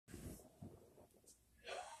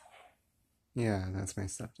Yeah, that's my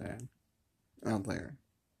stepdad out there.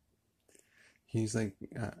 He's like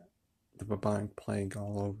the bubonic plague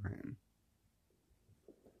all over him.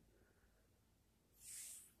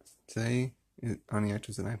 Today, on the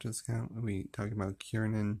Actors and Actors account, we talking about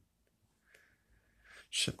Kiernan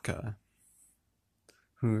Shipka,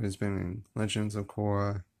 who has been in Legends of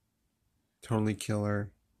Korra, Totally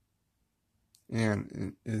Killer,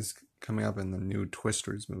 and is coming up in the new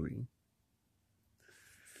Twisters movie.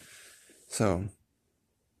 So,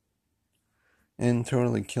 in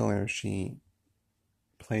Totally Killer, she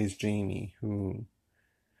plays Jamie, who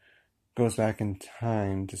goes back in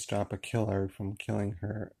time to stop a killer from killing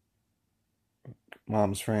her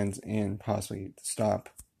mom's friends and possibly to stop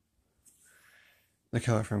the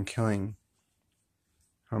killer from killing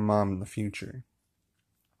her mom in the future.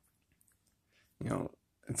 You know,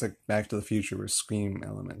 it's like Back to the Future with scream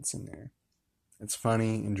elements in there. It's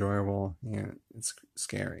funny, enjoyable, and it's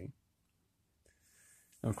scary.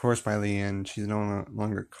 Of course, by the end, she's no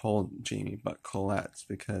longer called Jamie, but Colette,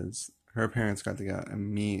 because her parents got together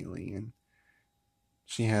immediately, and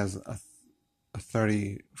she has a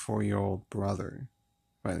 34-year-old brother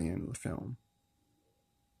by the end of the film.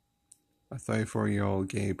 A 34-year-old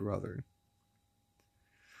gay brother.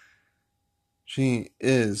 She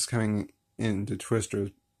is coming into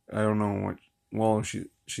Twister. I don't know what role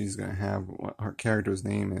she's gonna have, what her character's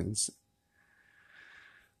name is,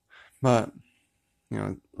 but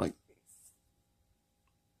like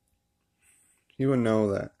you would know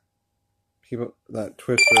that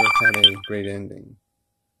Twister had a great ending.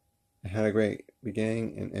 It had a great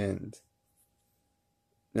beginning and end.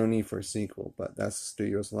 No need for a sequel, but that's the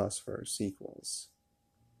studio's lust for sequels.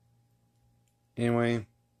 Anyway,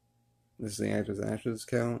 this is the Actors and Actors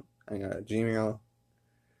account. I got a Gmail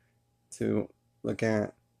to look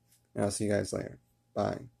at, and I'll see you guys later.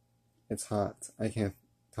 Bye. It's hot. I can't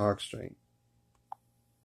talk straight.